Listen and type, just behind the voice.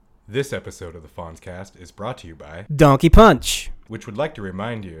This episode of the Fonzcast is brought to you by Donkey Punch, which would like to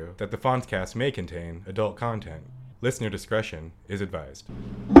remind you that the Fonzcast may contain adult content. Listener discretion is advised.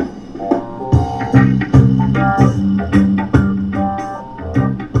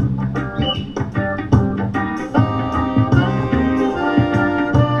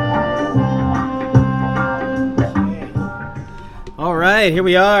 All right, here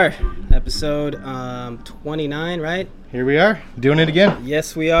we are. Episode 29, right? Here we are, doing it again.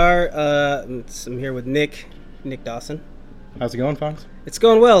 Yes, we are. I'm here with Nick Dawson. How's it going, Fonz? It's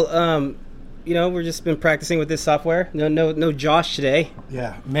going well. We've just been practicing with this software. No Josh today.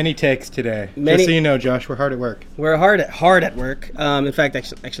 Yeah, many takes today. Just so you know, Josh, we're hard at work. We're hard at work. In fact,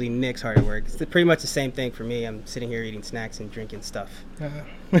 actually, Nick's hard at work. It's pretty much the same thing for me. I'm sitting here eating snacks and drinking stuff.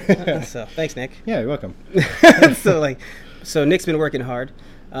 So thanks, Nick. Yeah, you're welcome. So Nick's been working hard,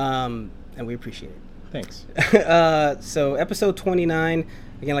 and we appreciate it. Thanks. So episode 29,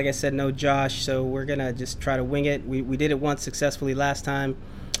 again, like I said, no Josh, so we're going to just try to wing it. We did it once successfully last time,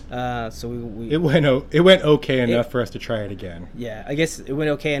 so It went okay enough for us to try it again. Yeah, I guess it went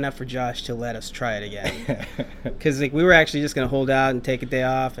okay enough for Josh to let us try it again. Because we were actually just going to hold out and take a day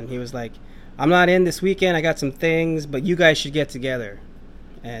off, and he was like, I'm not in this weekend, I got some things, but you guys should get together.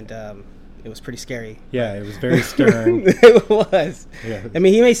 And it was pretty scary. Yeah, it was very stern. It was. Yeah. I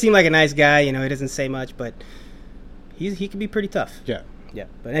mean, he may seem like a nice guy, he doesn't say much, but he can be pretty tough. Yeah. Yeah.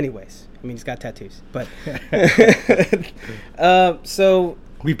 But anyways, he's got tattoos. But so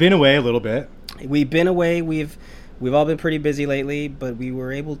we've been away a little bit. We've been away. We've all been pretty busy lately, but we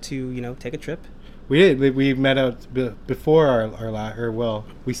were able to, take a trip. We did. We met out before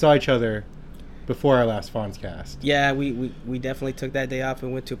we saw each other before our last Fonzcast. Yeah, we definitely took that day off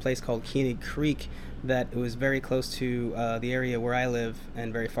and went to a place called Keeney Creek that was very close to the area where I live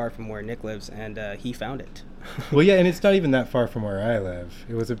and very far from where Nick lives, and he found it. Well, yeah, and it's not even that far from where I live.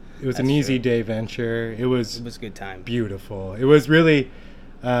 It was an easy true. Day venture. It was a good time. Beautiful. It was really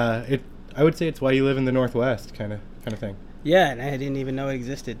I would say it's why you live in the Northwest kind of thing. Yeah, and I didn't even know it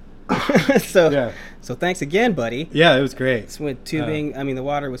existed. So thanks again, buddy. Yeah, it was great. Just went tubing. The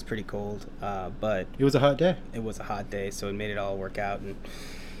water was pretty cold, but it was a hot day. It was a hot day, so it made it all work out. And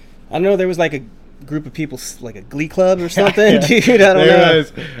I don't know, there was like a group of people, like a glee club or something. Yeah. Dude, I don't know.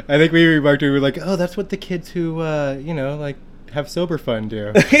 I think we remarked, we were like, oh, that's what the kids who have sober fun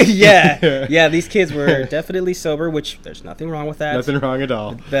do. Yeah, these kids were definitely sober, which there's nothing wrong with that. Nothing wrong at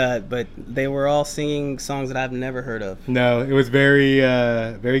all. But they were all singing songs that I've never heard of. No, it was very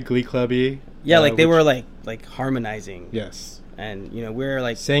glee clubby. Yeah, they were like harmonizing. Yes. And we're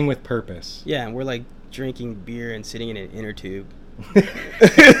like sang with purpose. Yeah, and we're like drinking beer and sitting in an inner tube.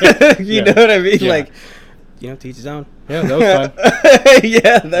 You know what I mean? Yeah. To each his own. Yeah, that was fun.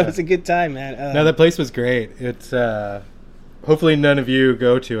 Yeah, that was a good time, man. No, that place was great. It's hopefully none of you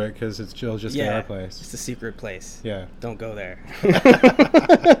go to it because it's just in our place. It's a secret place. Yeah. Don't go there.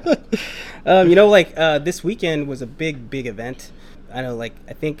 This weekend was a big event. I know, I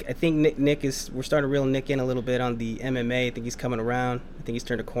think Nick we're starting to reel Nick in a little bit on the MMA. I think he's coming around. I think he's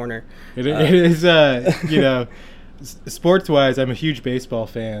turned a corner. It is, sports-wise, I'm a huge baseball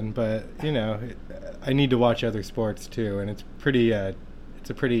fan, but, I need to watch other sports too, and it's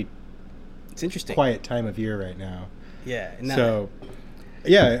interesting. Quiet time of year right now. Yeah.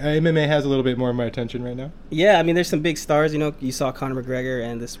 MMA has a little bit more of my attention right now. Yeah, there's some big stars. You saw Conor McGregor,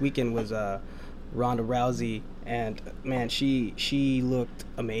 and this weekend was Ronda Rousey, and man, she looked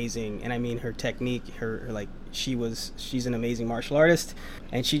amazing. And her technique, she's an amazing martial artist,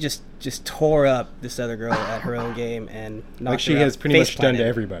 and she just tore up this other girl at her own game and knocked she her has out, pretty much done planted. to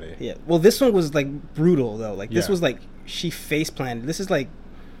everybody. Yeah. Well, this one was brutal though. This was she face planted. This is they've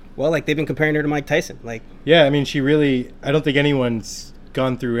been comparing her to Mike Tyson. Yeah, she really. I don't think anyone's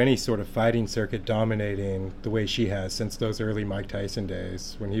gone through any sort of fighting circuit dominating the way she has since those early Mike Tyson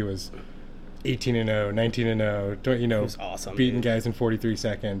days when he was 18-0, 19-0, He was awesome, beating dude. guys in 43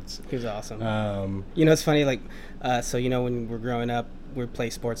 seconds. He was awesome. It's funny, when we're growing up, we play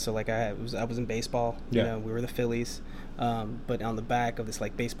sports. So I was in baseball. Yeah. We were the Phillies. But on the back of this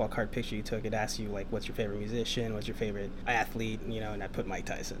baseball card picture you took, it asks you what's your favorite musician, what's your favorite athlete, and I put Mike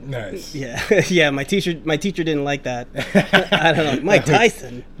Tyson. Nice. Yeah, yeah. My teacher didn't like that. I don't know, Mike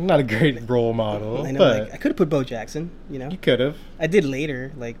Tyson. Not a great role model. I know, but I could have put Bo Jackson. You could have. I did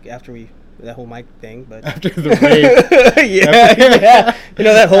later, after that whole Mike thing, but after the rape. yeah.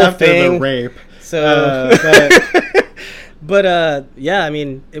 That whole after thing. After the rape. So. But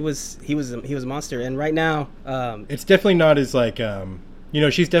he was a monster, and right now it's definitely not as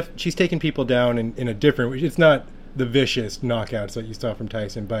she's taking people down in a different way. It's not the vicious knockouts that you saw from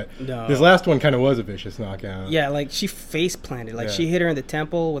Tyson, but No. this last one kind of was a vicious knockout. Yeah, like she face planted. Like she hit her in the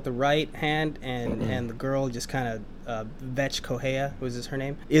temple with the right hand, and the girl just kind of Vetch Kohea was her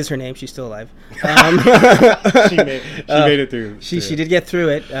name? Is her name? She's still alive. She made it through. She did get through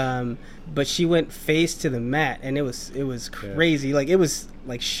it, but she went face to the mat, and it was crazy. Yeah. Like it was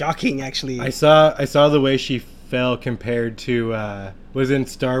like shocking actually. I saw the way she fell compared to was in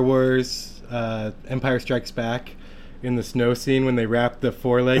Star Wars Empire Strikes Back. In the snow scene when they wrap the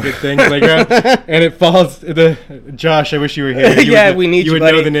four-legged thing playground and it falls. Josh, I wish you were here. We need you, would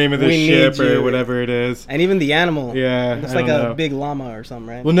buddy. know the name of the ship you. or whatever it is. And even the animal. Yeah, it's I like don't know. a big llama or something,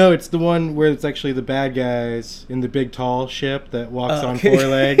 right? Well, no, it's the one where it's actually the bad guys in the big tall ship that walks on four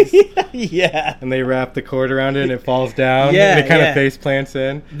legs. Yeah. And they wrap the cord around it and it falls down. Yeah, and it kind of face plants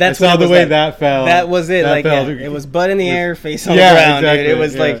in. That's I saw the way that fell. That was it. That like fell. it was butt in the air, face on the ground. Exactly. Dude. It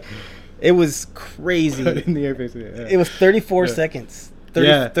was like. It was crazy. In the air, basically. Yeah. It was 34 seconds.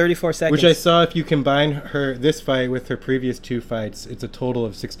 34 seconds. Which I saw if you combine this fight with her previous two fights, it's a total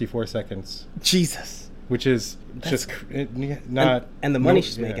of 64 seconds. Jesus. Which is just not... And the money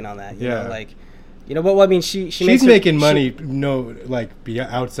she's making on that. You know, like... You know, well, I mean, she's making money,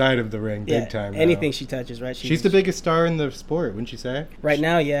 outside of the ring, big time. Anything now. she touches, right? She's the biggest star in the sport, wouldn't you say? Right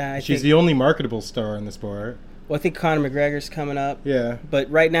now, yeah. She's the only marketable star in the sport. Well, I think Conor McGregor's coming up. Yeah. But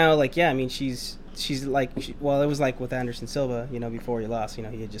right now, like, yeah, I mean, she's like, it was like with Anderson Silva, you know, before he lost, you know,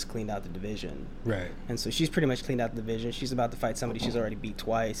 he had just cleaned out the division. Right. And so she's pretty much cleaned out the division. She's about to fight somebody she's already beat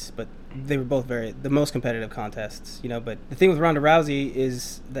twice, but they were both the most competitive contests, you know. But the thing with Ronda Rousey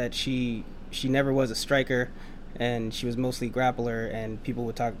is that she never was a striker, and she was mostly grappler, and people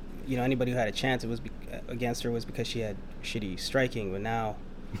would talk, you know, anybody who had a chance against her was because she had shitty striking, but now...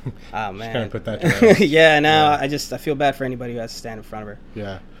 Oh man! Trying to put that to yeah, now I feel bad for anybody who has to stand in front of her.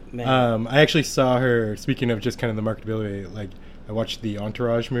 Yeah, man. I actually saw her. Speaking of just kind of the marketability, like I watched the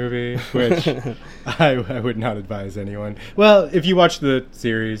Entourage movie, which I would not advise anyone. Well, if you watch the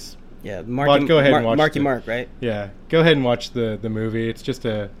series, yeah, go ahead and watch Marky Mark, right? Yeah, go ahead and watch the movie. It's just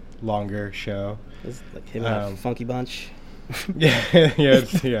a longer show. It's like him and a funky bunch.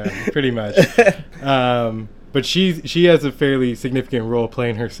 yeah, pretty much. But she has a fairly significant role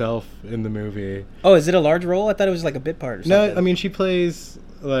playing herself in the movie. Oh, is it a large role? I thought it was like a bit part or something. No, I mean she plays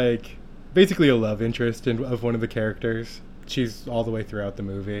like basically a love interest of one of the characters. She's all the way throughout the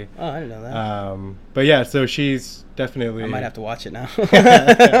movie. Oh, I didn't know that. But yeah, so she's definitely... I might have to watch it now.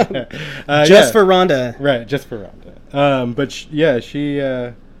 Just for Ronda. Right, just for Ronda. But she...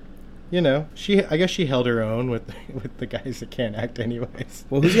 you know, I guess she held her own with the guys that can't act anyways.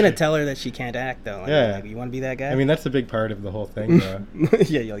 Well, who's gonna tell her that she can't act though? Yeah, you want to be that guy? I mean, that's a big part of the whole thing, though.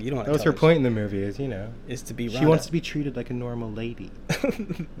 Yeah, you don't want to. That was her point in the movie, is to be. Ronda. She wants to be treated like a normal lady.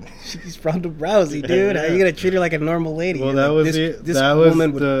 She's Ronda Rousey, dude. How are you gonna treat her like a normal lady? Well, that was this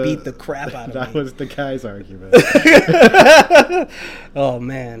woman would beat the crap out of me. That was the guy's argument. Oh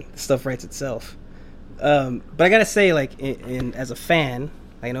man, stuff writes itself. But I gotta say, like, as a fan.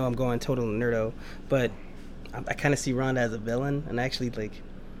 I know I'm going total nerdo, but I kind of see Ronda as a villain, and actually, like,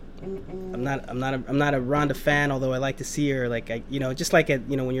 I'm not a Ronda fan, although I like to see her, like, just like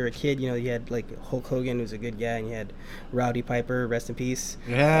when you're a kid, you had like Hulk Hogan, who's a good guy, and you had Rowdy Piper, rest in peace.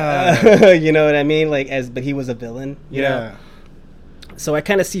 Yeah. You know what I mean? Like, but he was a villain. You know? So I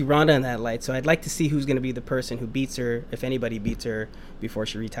kind of see Ronda in that light. So I'd like to see who's going to be the person who beats her, if anybody beats her before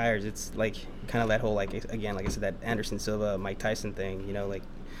she retires. It's like kind of that whole, like, again, like I said, that Anderson Silva, Mike Tyson thing. You know, like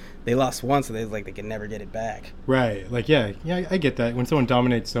they lost once, so they can never get it back. Right. Like yeah, I get that. When someone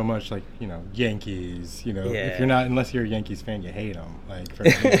dominates so much, like Yankees, if you're not, unless you're a Yankees fan, you hate them. Like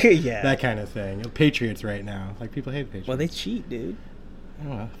that kind of thing. Patriots right now, like people hate Patriots. Well, they cheat, dude. I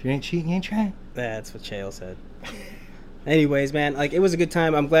don't know. If you ain't cheating, you ain't trying. That's what Chael said. Anyways, man, like, it was a good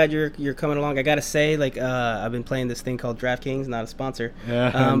time. I'm glad you're coming along. I gotta say, like, I've been playing this thing called DraftKings, not a sponsor.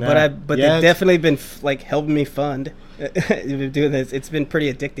 No. But they've definitely been like helping me fund doing this. It's been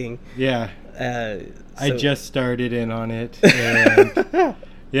pretty addicting. Yeah. I just started in on it. And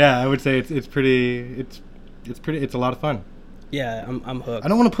yeah, I would say it's a lot of fun. Yeah, I'm hooked. I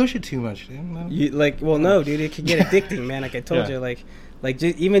don't want to push it too much. No, dude, it can get addicting, man. Like I told you, like I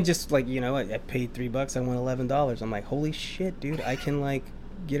paid $3, I won $11. I'm like, holy shit, dude! I can like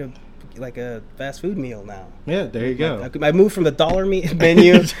get a fast food meal now. Yeah, there you go. I moved from the dollar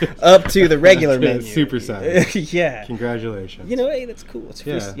menu up to the regular menu. Super size. Yeah. Congratulations. Hey, that's cool. It's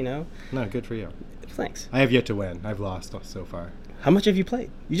free, No, good for you. Thanks. I have yet to win. I've lost so far. How much have you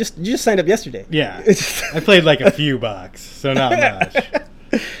played? You just signed up yesterday. Yeah. I played like a few bucks, so not much.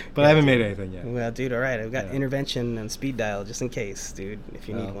 But I haven't made anything yet. Well, dude, all right. I've got intervention and speed dial just in case, dude, if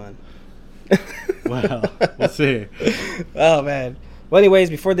you need one. Well, we'll see. Oh, man. Well, anyways,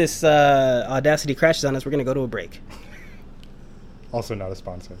 before this Audacity crashes on us, we're going to go to a break. Also not a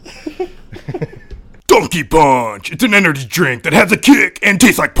sponsor. Donkey Punch! It's an energy drink that has a kick and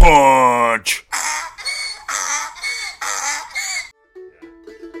tastes like punch!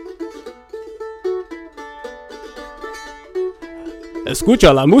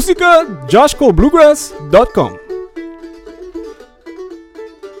 Escucha la música joshcolebluegrass.com.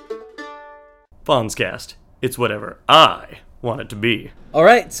 Fonzcast. It's whatever I want it to be. All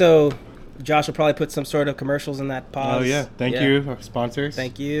right, so Josh will probably put some sort of commercials in that pause. Oh, yeah. Thank you, our sponsors.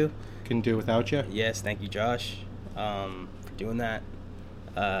 Thank you. Couldn't do it without you. Yes, thank you, Josh, for doing that.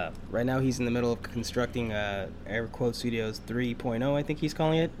 Right now, he's in the middle of constructing Air Quote Studios 3.0, I think he's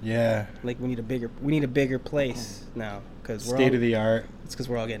calling it. Yeah. Like we need a bigger place now because we're State of the art. It's because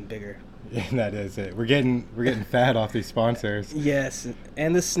we're all getting bigger. And that is it. We're getting fat off these sponsors. Yes,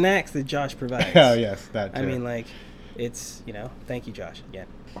 and the snacks that Josh provides. Oh yes, that too. I mean, like, it's thank you, Josh, again.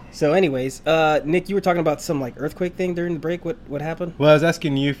 So, anyways, Nick, you were talking about some like earthquake thing during the break. What happened? Well, I was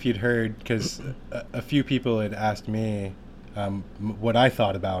asking you if you'd heard because a few people had asked me what I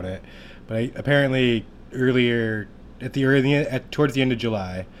thought about it, but apparently earlier towards the end of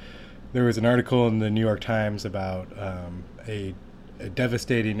July, there was an article in the New York Times about a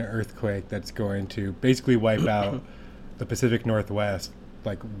devastating earthquake that's going to basically wipe out the Pacific Northwest,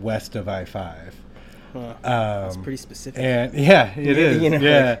 like west of I-5. Huh. That's pretty specific. And yeah, it is.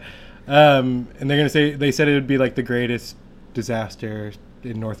 Yeah. And they're gonna say they said it would be like the greatest disaster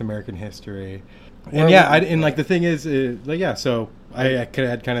in North American history. And like the thing is, So I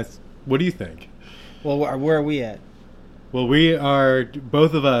had kind of. What do you think? Well, where are we at? Well, we are.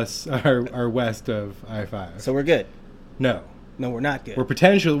 Both of us are west of I-5. So we're good. No, we're not good. we're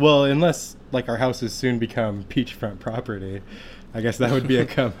potentially unless like our houses soon become beachfront property. I guess that would be a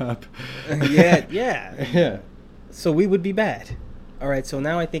come up. Yeah. So we would be bad. All right. So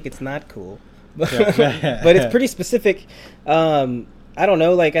now I think it's not cool, but it's pretty specific. I don't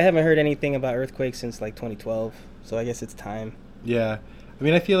know. Like I haven't heard anything about earthquakes since like 2012. So I guess it's time. Yeah. I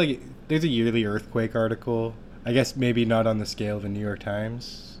mean, I feel like there's a yearly earthquake article. I guess maybe not on the scale of a New York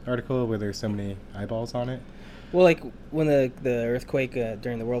Times article where there's so many eyeballs on it. Well, like when the earthquake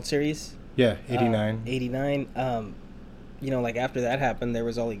during the World Series. Yeah, 89. 89. Like after that happened, there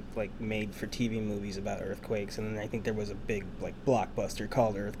was all like made for TV movies about earthquakes, and then I think there was a big like blockbuster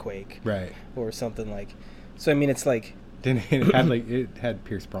called Earthquake, right, or something like. So I mean, it's like. It had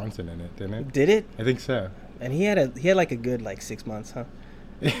Pierce Brosnan in it, didn't it? Did it? I think so. And he had like a good like 6 months, huh?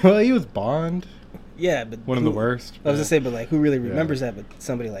 Well, he was Bond. Yeah, but one of the worst. I was gonna say, but like, who really remembers that? But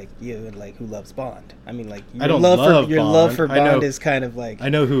somebody like you, and like who loves Bond? I mean, like your love for Bond is kind of like. I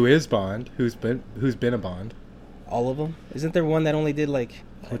know who is Bond. Who's been a Bond? All of them. Isn't there one that only did like?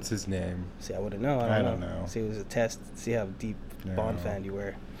 What's his name? See, I wouldn't know. I don't know. See, it was a test. See how deep Bond fan you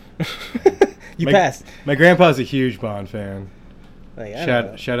were. You passed. My grandpa's a huge Bond fan. Like,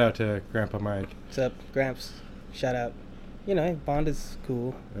 shout out to Grandpa Mike. What's up, Gramps? Shout out. Bond is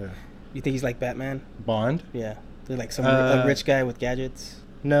cool. Yeah. You think he's like Batman? Bond? Yeah. They're like some like rich guy with gadgets.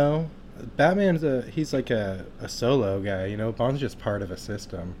 No. Batman's he's like a solo guy, Bond's just part of a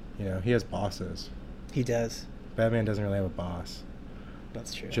system. He has bosses. He does. Batman doesn't really have a boss.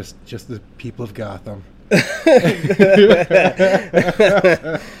 That's true. Just the people of Gotham. That's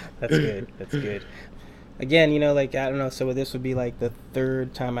good. Again, like, I don't know, so this would be like the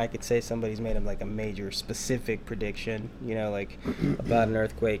third time I could say somebody's made like a major specific prediction, like about an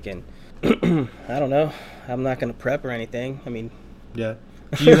earthquake, and I don't know. I'm not going to prep or anything. I mean, yeah.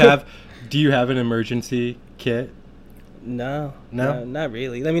 Do you have an emergency kit? No, not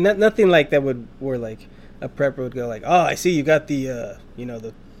really. I mean, nothing like that where like a prepper would go like, "Oh, I see you got the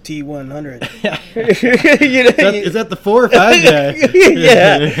the T100." Is that the 4 or 5 guy?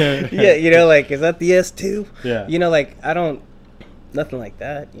 Yeah. Like, is that the S2? Yeah. Like, I don't, nothing like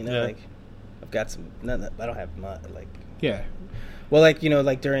that. Like, I've got some. I don't have like. Yeah. Well, like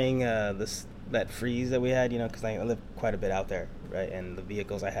like during that freeze that we had, because I lived quite a bit out there, right? And the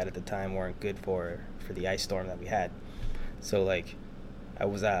vehicles I had at the time weren't good for the ice storm that we had. So like, I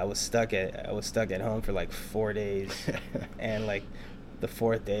was stuck at home for like 4 days, and like. The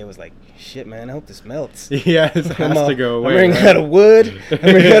 4th day was like, shit, man, I hope this melts. Yeah, it has to go away. I'm running out of wood.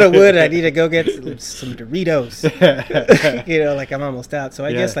 I need to go get some Doritos. Like I'm almost out. So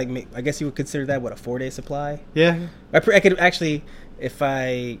I guess you would consider that a 4-day supply. Yeah. I could actually, if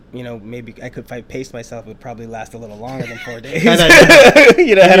I, maybe I could, if I paced myself, it would probably last a little longer than 4 days.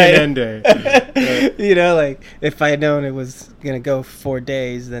 End day. Like if I had known it was gonna go 4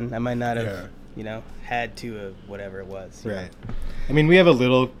 days, then I might not have, had to whatever it was. Right. I mean, we have a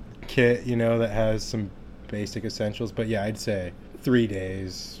little kit, that has some basic essentials. But yeah, I'd say 3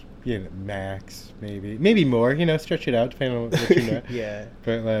 days, max, maybe more. Stretch it out depending on what you know. Yeah.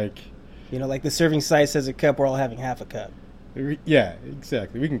 But like, like the serving size says a cup, we're all having half a cup. Yeah,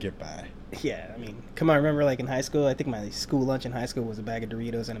 exactly. We can get by. Yeah, I mean, come on. Remember, like in high school, I think my school lunch in high school was a bag of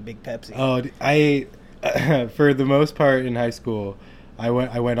Doritos and a big Pepsi. Oh, for the most part in high school, I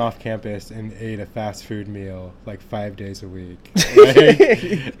went off campus and ate a fast food meal like 5 days a week.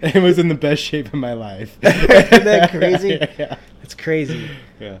 It was in the best shape of my life. Isn't that crazy? Yeah. It's crazy.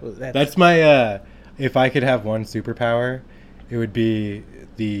 Yeah. Well, That's my if I could have one superpower, it would be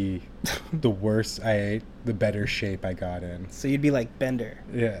the worse I ate, the better shape I got in. So you'd be like Bender.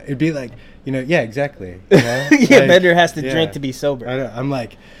 Yeah, it'd be like, yeah, exactly. Yeah, like, Bender has to drink to be sober. I'm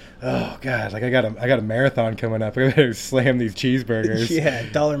like, oh god, like I got a marathon coming up. I gotta slam these cheeseburgers. Yeah,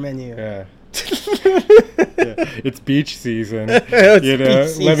 dollar menu. Yeah. It's beach season. It's beach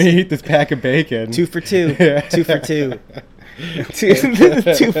season. Let me eat this pack of bacon. 2 for 2. Yeah. 2 for 2.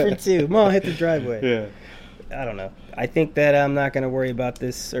 2 for 2. Mom, hit the driveway. Yeah. I don't know. I think that I'm not going to worry about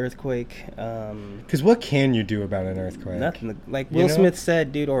this earthquake. Because what can you do about an earthquake? Nothing. Like Will Smith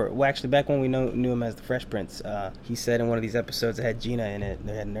said, dude, actually back when we knew him as the Fresh Prince, he said in one of these episodes that had Gina in it,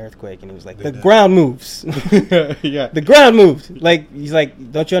 they had an earthquake, and he was like, the ground moves. Yeah. The ground moved. Like, he's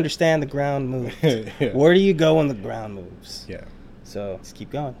like, don't you understand? The ground moved. Yeah. Where do you go when the ground moves? Yeah. So just keep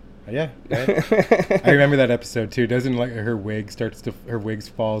going. Yeah, right? I remember that episode too. Doesn't like her wig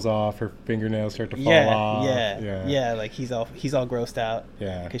falls off, her fingernails start to fall off. Yeah. Like he's all grossed out.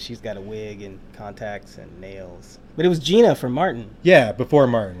 Yeah, because she's got a wig and contacts and nails. But it was Gina from Martin. Yeah, before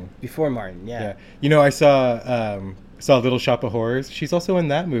Martin. Yeah. I saw Little Shop of Horrors. She's also in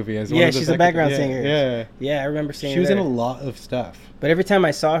that movie as well. Yeah, she's a background singer. Yeah, yeah. I remember seeing her. She was there. in a lot of stuff. But every time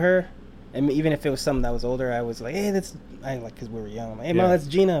I saw her, and even if it was something that was older, I was like, "Hey, because we were young. I'm like, hey, Mom, that's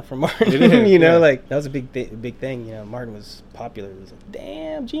Gina from Martin." Like that was a big thing. Martin was popular. It was like,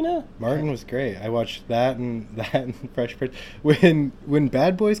 damn, Gina. Martin was great. I watched that and Fresh Prince. When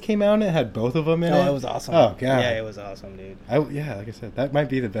Bad Boys came out, it had both of them in it. Oh, it was awesome. Oh god, yeah, it was awesome, dude. Like I said, that might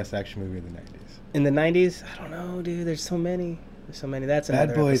be the best action movie of the '90s. In the '90s, I don't know, dude. There's so many. That's another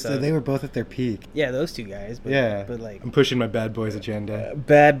Bad Boys. episode. They were both at their peak. Yeah, those two guys. But, yeah, but like I'm pushing my Bad Boys agenda.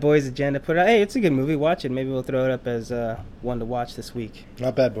 Bad Boys agenda. Put it out. Hey, it's a good movie. Watch it. Maybe we'll throw it up as one to watch this week.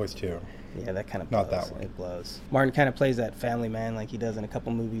 Not Bad Boys 2. Yeah, that kind of blows. Not that one. It blows. Martin kind of plays that family man like he does in a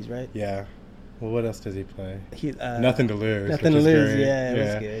couple movies, right? Yeah. Well, what else does he play? Nothing to Lose. Nothing to Lose. Great. Yeah, it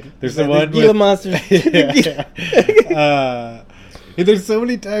was good. There's the one Gila Monsters. There's so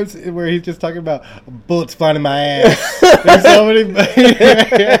many times where he's just talking about bullets flying in my ass. There's so many.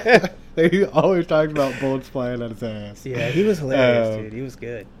 He always talks about bullets flying out his ass. Yeah, he was hilarious, dude. He was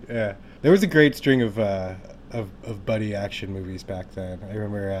good. Yeah, there was a great string of buddy action movies back then. I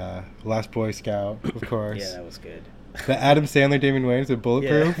remember Last Boy Scout, of course. Yeah, that was good. The Adam Sandler, Damon Wayans with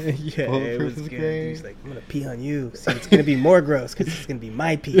Bulletproof. Yeah, Bulletproof it was good. great. He's like, I'm gonna pee on you. See, it's gonna be more gross because it's gonna be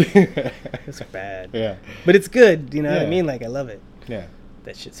my pee. It's bad. Yeah, but it's good. You know what I mean? Like, I love it. Yeah,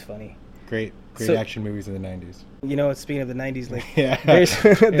 that shit's funny. Great action movies in the '90s. Speaking of the '90s, like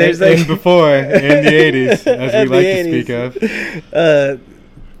there's and before in the '80s, as we like to speak of,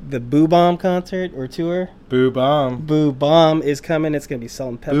 the Boo Bomb concert or tour. Boo Bomb is coming. It's gonna be Salt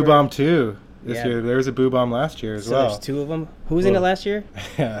and Pepper. Boo Bomb 2 this year. There was a Boo Bomb last year as well. There's two of them. Who was in it last year?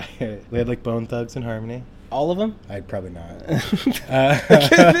 Yeah, we had like Bone Thugs and Harmony. All of them? I'd probably not.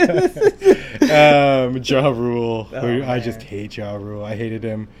 Ja Rule. I just hate Ja Rule. I hated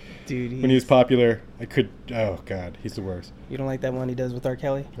him. Dude, when he was popular. Oh god, he's the worst. You don't like that one he does with R.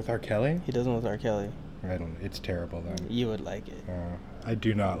 Kelly? With R. Kelly? He does one with R. Kelly. I don't. It's terrible then. You would like it. I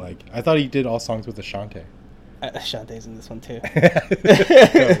do not like it. I thought he did all songs with Ashanti. Ashanti's in this one too.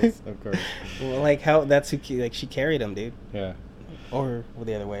 Of course. Well, like she carried him, dude. Yeah. Or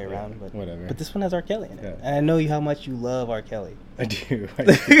the other way around, but whatever. But this one has R. Kelly in it, yeah. And I know how much you love R. Kelly. I do. I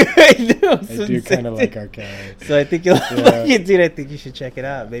do kind of like R. Kelly. So I think you'll like it, dude. I think you should check it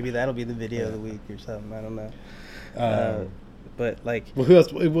out. Maybe that'll be the video of the week or something. I don't know. But like, well, who else?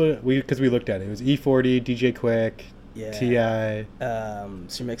 Because we looked at it. It was E40, DJ Quick, T.I.,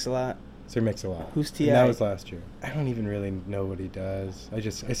 Sir Mix-a-Lot. Sir Mix-a-Lot. Who's T.I.? And that was last year. I don't even really know what he does. I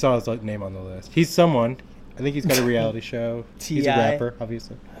saw his name on the list. He's someone. I think he's got a reality show. He's a rapper,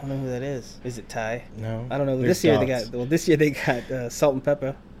 obviously. I don't know who that is. Is it Ty? No. I don't know. This year they got Salt and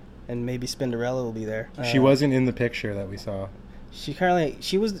Pepper, and maybe Spinderella will be there. She wasn't in the picture that we saw. She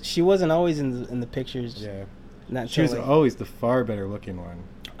wasn't always in the pictures. Yeah. She was always the far better looking one.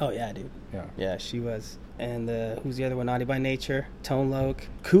 Oh yeah, dude. Yeah. Yeah, she was. And who's the other one? Naughty by Nature, Tone Loc,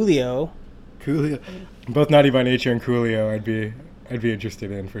 Coolio. Both Naughty by Nature and Coolio, I'd be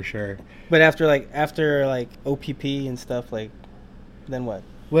interested in for sure. But after OPP and stuff, like, then what?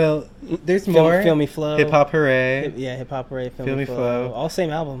 Well, there's more. Feel Me Flow. Hip Hop Hooray. Hip Hop Hooray. Feel Me Flow. All same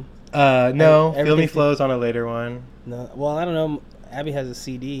album. No, Feel Me everything- Flow's on a later one. No, well, I don't know. Abby has a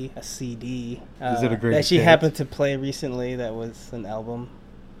CD. Is it a that greatest she hits? happened to play recently. That was an album.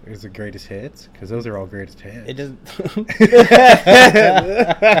 Is it greatest hits? Because those are all greatest hits. It doesn't.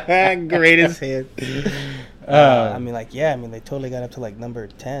 Greatest hit. I mean, they totally got up to like number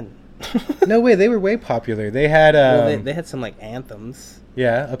 10. No way, they were way popular. They had they had some like anthems.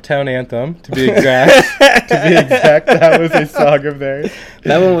 yeah, Uptown Anthem to be exact. That was a song of theirs.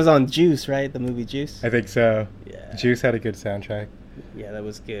 That one was on Juice, right? The movie Juice. I think so. Yeah. Juice had a good soundtrack. Yeah, that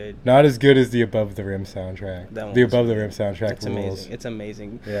was good. Not as good as the Above the Rim soundtrack. That one The was Above the good. Rim soundtrack It's rules. amazing. It's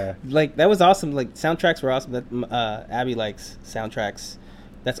amazing. Yeah. Like, that was awesome. Like, soundtracks were awesome. That Abby likes soundtracks.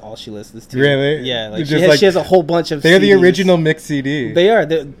 That's all she listens to. Really? Yeah. Like, Just she has a whole bunch of They're the CDs. original mix CD. They are.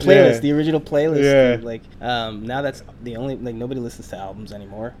 The playlist. Yeah. The original playlist. Yeah. Dude. Like, now that's the only... Like, nobody listens to albums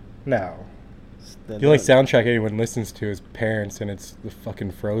anymore. No. The The only soundtrack anyone listens to is Parents, and it's the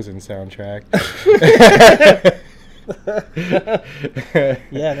fucking Frozen soundtrack.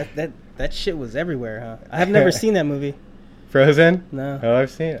 Yeah, that shit was everywhere, huh? I have never seen that movie. Frozen? No. Oh, I've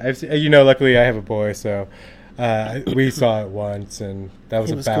seen. You know, luckily I have a boy, so we saw it once, and that was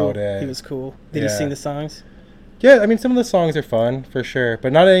He was about cool. it. He was cool. Did he Yeah. sing the songs? Yeah, I mean, some of the songs are fun for sure,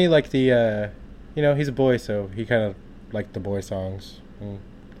 but not any like the. You know, he's a boy, so he kind of liked the boy songs.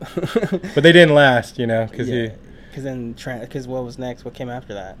 But they didn't last, you know, because Because what was next? What came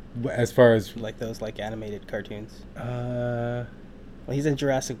after that? as far as Like those like animated cartoons. Well, he's in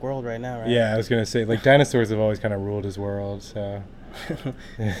Jurassic World right now, right? yeah, I was gonna say like dinosaurs have always kind of ruled his world, so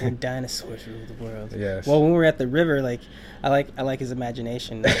When dinosaurs rule the world. yes. Well, when we were at the river, like I like his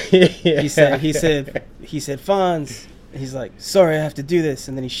imagination. Yeah. He said Fonz. He's like, sorry, I have to do this,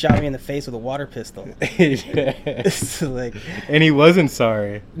 and then he shot me in the face with a water pistol. So, like, And he wasn't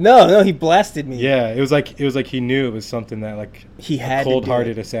sorry. no, he blasted me. Yeah, it was like he knew it was something that like He a had to do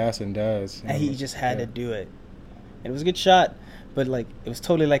cold-hearted it. assassin does. And he just had to do it. And it was a good shot, but like it was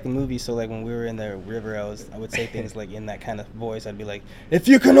totally like the movie. So like when we were in the river, I would say things like in that kind of voice. I'd be like, "If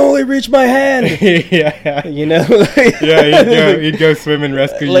you can only reach my hand," yeah, you know. yeah. He'd go swim and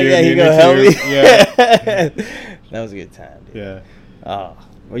rescue Like, you. yeah, in he'd the go help me. inner tube. Yeah, That was a good time, dude. yeah. Oh,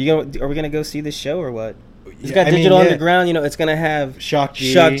 are we gonna go see this show or what? It's Yeah, got I mean, Digital yeah. Underground. You know, it's gonna have Shock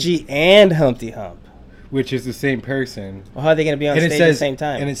G, Shock G and Humpty Hump. which is the same person. Well, how are they gonna be on stage at the same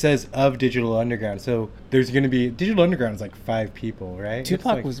time? And it says of Digital Underground. So there's going to be Digital Underground is like 5 people, right? Tupac It's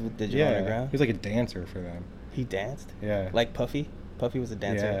like- was with Digital Underground. He was like a dancer for them. He danced. Yeah. Like Puffy. Puffy was a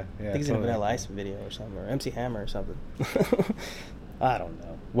dancer. Yeah, I yeah, think he's in a totally. Vanilla Ice video or something, or MC Hammer or something. I don't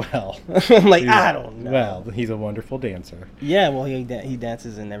know. Well, I'm like, he's- I don't know. Well, he's a wonderful dancer. Yeah, well, he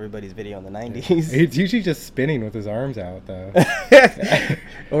dances in everybody's video in the 90s. He's usually just spinning with his arms out, though.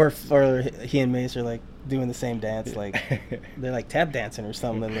 or he and Mace are like doing the same dance, like they're like tap dancing or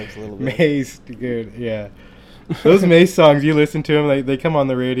something that looks a little bit. Mace, good, yeah. Those Mace songs, you listen to them, like they come on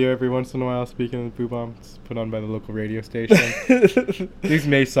the radio every once in a while. Speaking of the Boo Bombs, put on by the local radio station. These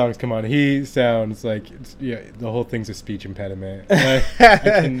Mace songs come on. He sounds like the whole thing's a speech impediment. I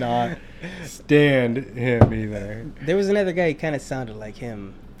cannot stand him either. There was another guy who kind of sounded like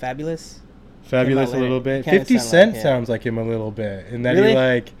him, Fabulous. Fabulous Came a out little later. bit. Kinda 50 sound Cent like him. sounds like him a little bit, and that Really? he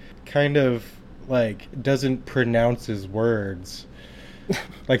like kind of like doesn't pronounce his words,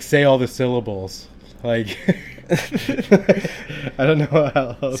 like say all the syllables. Like I don't know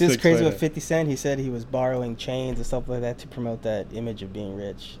how else. See, to it's crazy explain with it. 50 Cent. He said he was borrowing chains and stuff like that to promote that image of being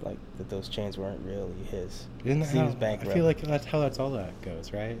rich, like that those chains weren't really his. Isn't that he was how, I bankrupt. feel like that's how all that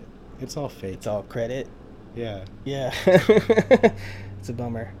goes, right? It's all fake. It's all credit. Yeah. Yeah. It's a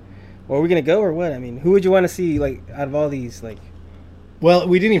bummer. Well, are we gonna go or what? I mean, who would you want to see like out of all these? Like, Well,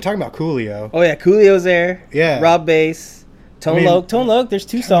 we didn't even talk about Coolio. oh yeah, Coolio's there. Yeah. Rob Bass. Tone I mean, Loc. Tone Loc. There's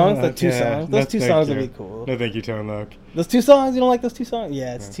two songs. Tone The two Loc, yeah. songs. No, Those two thank songs you. would be cool. No, thank you, Tone Loc. Those two songs. You don't like those two songs?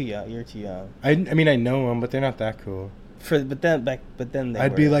 Yeah, it's No. too young. You're too young. I mean, I know them, but they're not that cool. But then they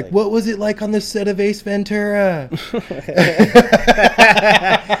I'd were, be like, what was it like on the set of Ace Ventura?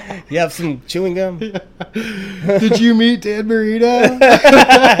 You have some chewing gum? Did you meet Dan Marino?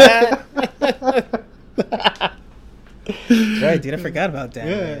 That's right, dude. I forgot about that.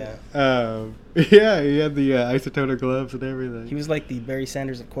 Yeah, he had the isotoner gloves and everything. He was like the Barry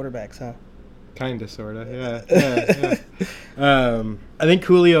Sanders of quarterbacks, huh? Kinda, sorta, yeah. I think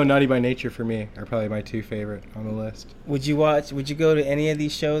Coolio and Naughty by Nature for me are probably my two favorite on the list. Would you go to any of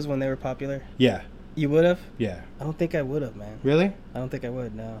these shows when they were popular? Yeah, You would have? Yeah. I don't think I would have, man. Really? I don't think I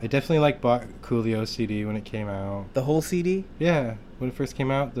would. No. I definitely bought Coolio's CD when it came out. The whole CD? Yeah, when it first came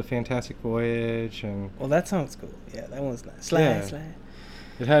out, The Fantastic Voyage, and Well, that sounds cool. Yeah, that one's nice. Slide.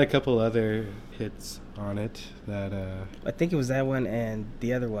 it had a couple other hits on it that I think it was that one and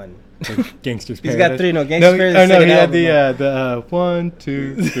the other one. like Gangster's He's Paradise. got three. No, Gangster's Paradise. Oh no, second he had album, the 1,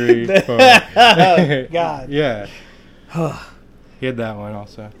 2, 3, 4. Oh, God. Yeah. He had that one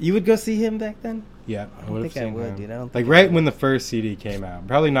also. You would go see him back then? Yeah, I don't think I would, dude. I don't Like think I right would. when the first CD came out.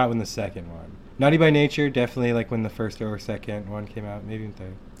 Probably not when the second one. Naughty by Nature, definitely like when the first or second one came out. Maybe even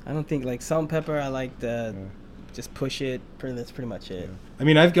third. I don't think like Salt and Pepper. I liked just Push It. That's pretty much it. I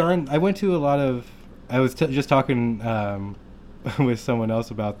mean, I went to a lot of. I was just talking with someone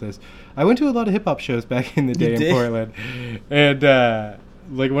else about this. I went to a lot of hip hop shows back in the day in Portland, and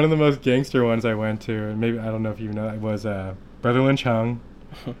like one of the most gangster ones I went to, and maybe I don't know if you know, it was Brother Lynch Hung,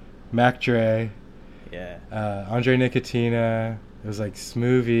 Mac Dre, Andre Nicotina. It was like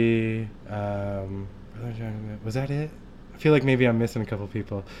Smoothie. Was that it? I feel like maybe I'm missing a couple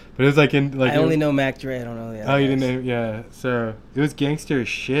people, but it was like in like. I only know Mac Dre. I don't know the other Oh, you guys. didn't know? Yeah. So it was gangster as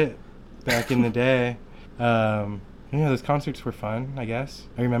shit back in the day. Yeah, those concerts were fun, I guess.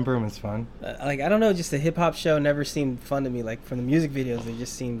 I remember them as fun. Like, I don't know, just the hip hop show never seemed fun to me. Like, from the music videos, they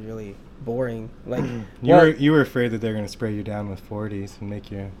just seemed really boring. Like, You were afraid that they're gonna spray you down with 40s and make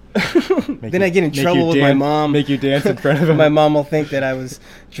you. Then I get in trouble with my mom. Make you dance in front of them. My mom will think that I was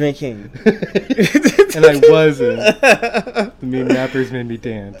drinking, and I wasn't. The mean rappers made me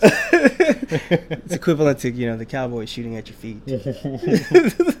dance. It's equivalent to the cowboy shooting at your feet.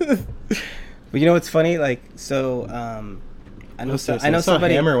 But you know what's funny? Like, so I know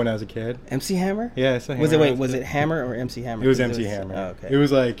somebody. Hammer when I was a kid. MC Hammer? Yeah, I saw Hammer. Was it Hammer or MC Hammer? It was MC Hammer. Oh, okay. It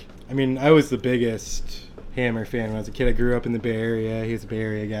was like, I mean, I was the biggest Hammer fan when I was a kid. I grew up in the Bay Area. He was a Bay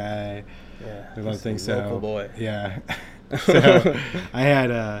Area guy. Yeah, a lot of things. Local boy. Yeah. So I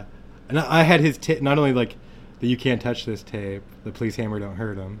had his not only like the "You Can't Touch This" tape, the "Please Hammer Don't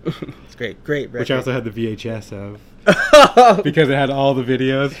Hurt Him." It's great record. Which I also had the VHS of. Because it had all the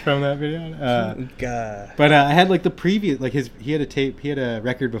videos from that video. God. But I had like the previous, like he had a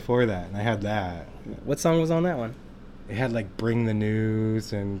record before that, and I had that. What song was on that one? It had like "Bring the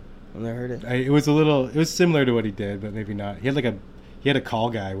News" and. I've never heard it. It was similar to what he did, but maybe not. He had a call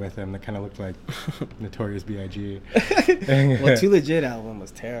guy with him that kind of looked like Notorious B.I.G. Well, Too Legit album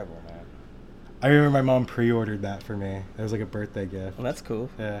was terrible, man. I remember my mom pre-ordered that for me. That was like a birthday gift. Well, that's cool.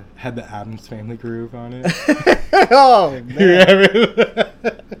 Yeah, had the Addams Family groove on it. Oh man, Yeah.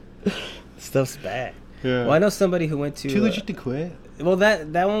 stuff's bad. Yeah. Well, I know somebody who went to Too Legit to Quit. Well,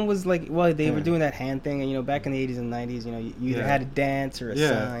 that one was like, they were doing that hand thing, and back in the 80s and 90s, you either had a dance or a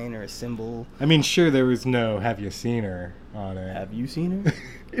sign or a symbol. I mean, sure, there was no "Have you seen her" on it. Have you seen her?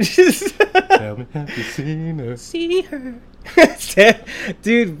 Tell me, have you seen her? See her,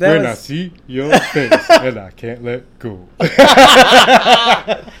 dude. When I see your face, and I can't let go.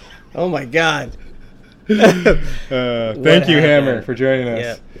 Oh my God. Thank you, Hammer, for joining us.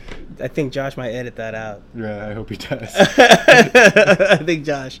 Yeah. I think Josh might edit that out. Yeah, I hope he does. I think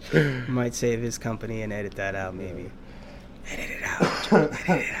Josh might save his company and edit that out, maybe. Edit it out. Josh,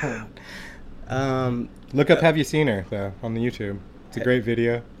 edit it out. Look up "Have You Seen Her" though on the YouTube. It's a great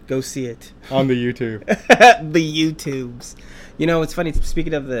video. Go see it on the YouTube. The YouTubes. It's funny.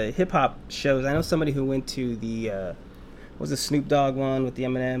 Speaking of the hip hop shows, I know somebody who went to the was the Snoop Dogg one with the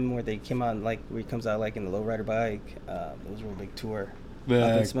Eminem where they came out where he comes out like in the lowrider bike. It was a real big tour.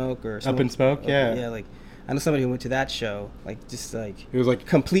 Up in Smoke or something. Up in Smoke, yeah. Yeah, like I know somebody who went to that show, like just like it was like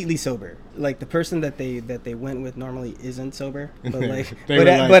completely sober. Like the person that they went with normally isn't sober, but like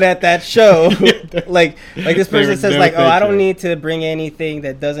but at that show, like this person says like, "Oh, I don't you. need to bring anything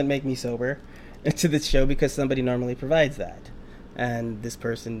that doesn't make me sober to the show because somebody normally provides that." And this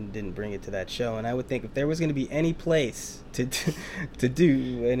person didn't bring it to that show, and I would think if there was going to be any place to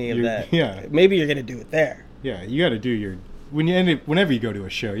do any of that, maybe you're going to do it there. Yeah, you got to do your whenever you go to a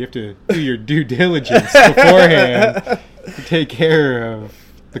show, you have to do your due diligence beforehand to take care of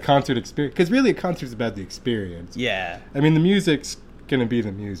the concert experience. Because really, a concert's about the experience. Yeah. I mean, the music's gonna be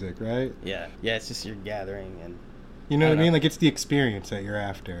the music, right? Yeah. Yeah, it's just your gathering and. You know what I mean? Like it's the experience that you're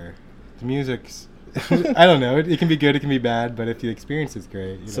after. The music's. I don't know. It can be good, it can be bad, but if the experience is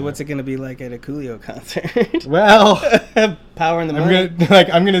great. So what's it gonna be like at a Coolio concert? Well, power in the money.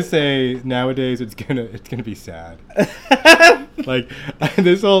 I'm gonna say nowadays it's gonna be sad. Like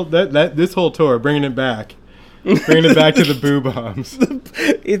this whole tour, bringing it back to the boo bombs.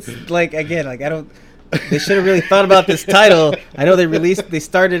 It's like again, like I don't. They should have really thought about this title. I know they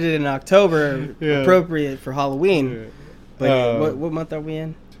started it in October, appropriate for Halloween. But what month are we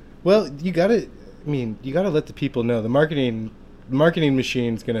in? Well, you got it. I mean, you got to let the people know. The marketing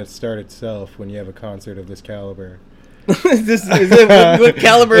machine's going to start itself when you have a concert of this caliber. What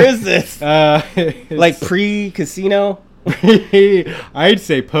caliber is this? Like pre-casino? I'd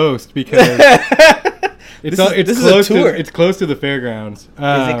say post because it's close to it's close to the fairgrounds. Is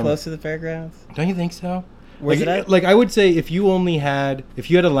it close to the fairgrounds? Don't you think so? Where's it at? Like I would say if you had a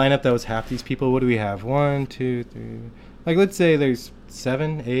lineup that was half these people, what do we have? 1, 2, 3. Like let's say there's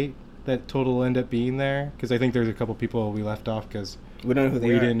 7, 8 that total end up being there, because I think there's a couple people we left off because we don't know who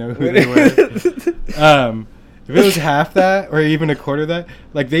they are. We didn't know who they were. If it was half that or even a quarter of that,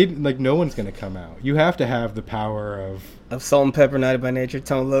 no one's gonna come out. You have to have the power of Salt and Pepper, Naughty by Nature,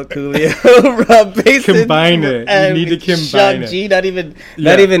 Tone Loc, Coolio, Rob Basin. Combine it. You need to combine Shock G, not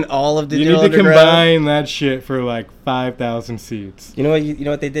even all of Digital Underground. You need to combine that shit for like 5,000 seats. You know what? You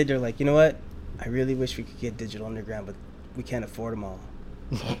know what they did? They're like, you know what? I really wish we could get Digital Underground, but we can't afford them all.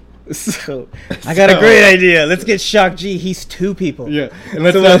 So I got a great idea. Let's get Shock G. He's 2 people. Yeah, and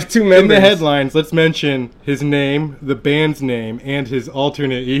let's have 2 members. In the headlines, let's mention his name, the band's name, and his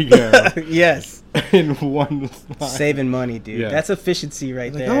alternate ego. Yes. In one line. Saving money, dude. Yeah. That's efficicy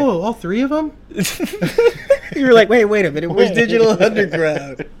right there. Oh, all 3 of them? You were like, wait a minute. Where's Digital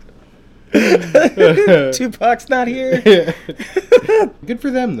Underground? Tupac's not here. Good for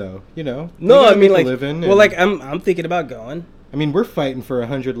them, though. You know. No, I mean, I'm thinking about going. I mean, we're fighting for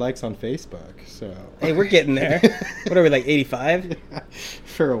 100 likes on Facebook, so... Hey, we're getting there. What are we, like 85?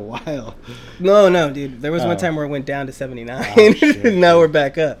 For a while. No, dude. There was one time where it went down to 79. Shit. Now we're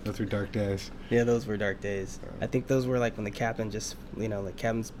back up. Those were dark days. Yeah, those were dark days. I think those were like when the captain just,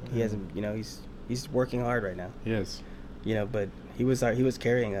 captain's, he hasn't, he's working hard right now. He is. But he was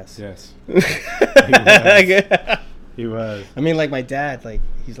carrying us. Yes. He was. He was. I mean, like my dad,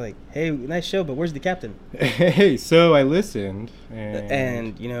 he's like, "Hey, nice show, but where's the captain?" Hey, so I listened,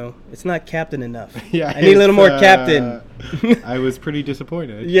 and it's not captain enough. Yeah, I need a little more captain. I was pretty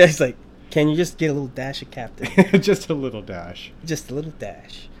disappointed. Yeah, he's like, "Can you just get a little dash of captain?" Just a little dash. Just a little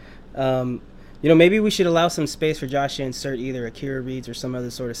dash. Maybe we should allow some space for Josh to insert either Akira Reads or some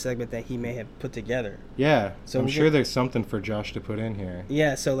other sort of segment that he may have put together. Yeah, so I'm sure there's something for Josh to put in here.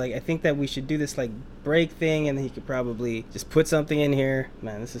 Yeah, so I think that we should do this break thing, and then he could probably just put something in here.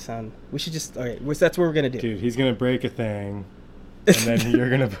 Man, we should just, all right, that's what we're going to do. Dude, he's going to break a thing, and then you're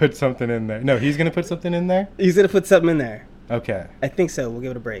going to put something in there. No, he's going to put something in there? He's going to put something in there. Okay. I think so. We'll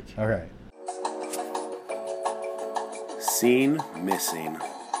give it a break. All right. Scene missing.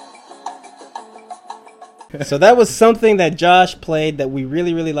 So that was something that Josh played that we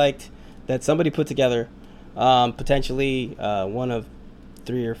really, really liked, that somebody put together. Potentially one of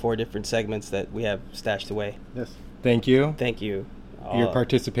 3 or 4 different segments that we have stashed away. Yes. Thank you. Thank you. Your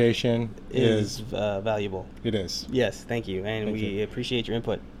participation is valuable. It is. Yes, thank you. And we appreciate your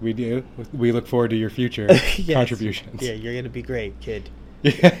input. We do. We look forward to your future contributions. Yeah, you're going to be great, kid.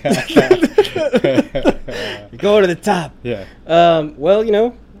 Yeah. You're going to the top. Yeah.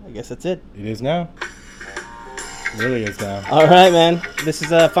 I guess that's it. It is now. Really is now. All right, man. This is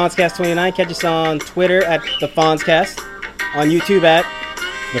Fonzcast29. Catch us on Twitter at the Fonzcast, on YouTube at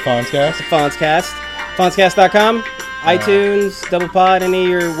the Fonzcast. The Fonzcast. Fonzcast.com, iTunes, Double Pod,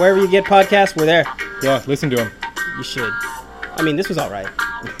 wherever you get podcasts, we're there. Yeah, listen to them. You should. I mean, this was all right.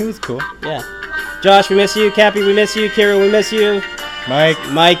 It was cool. Yeah. Josh, we miss you. Cappy, we miss you. Kira, we miss you.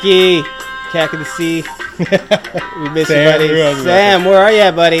 Mikey, Cack of the Sea. We miss you, buddy. Sam, where are you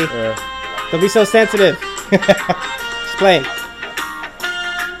at, buddy? Don't be so sensitive. Just play.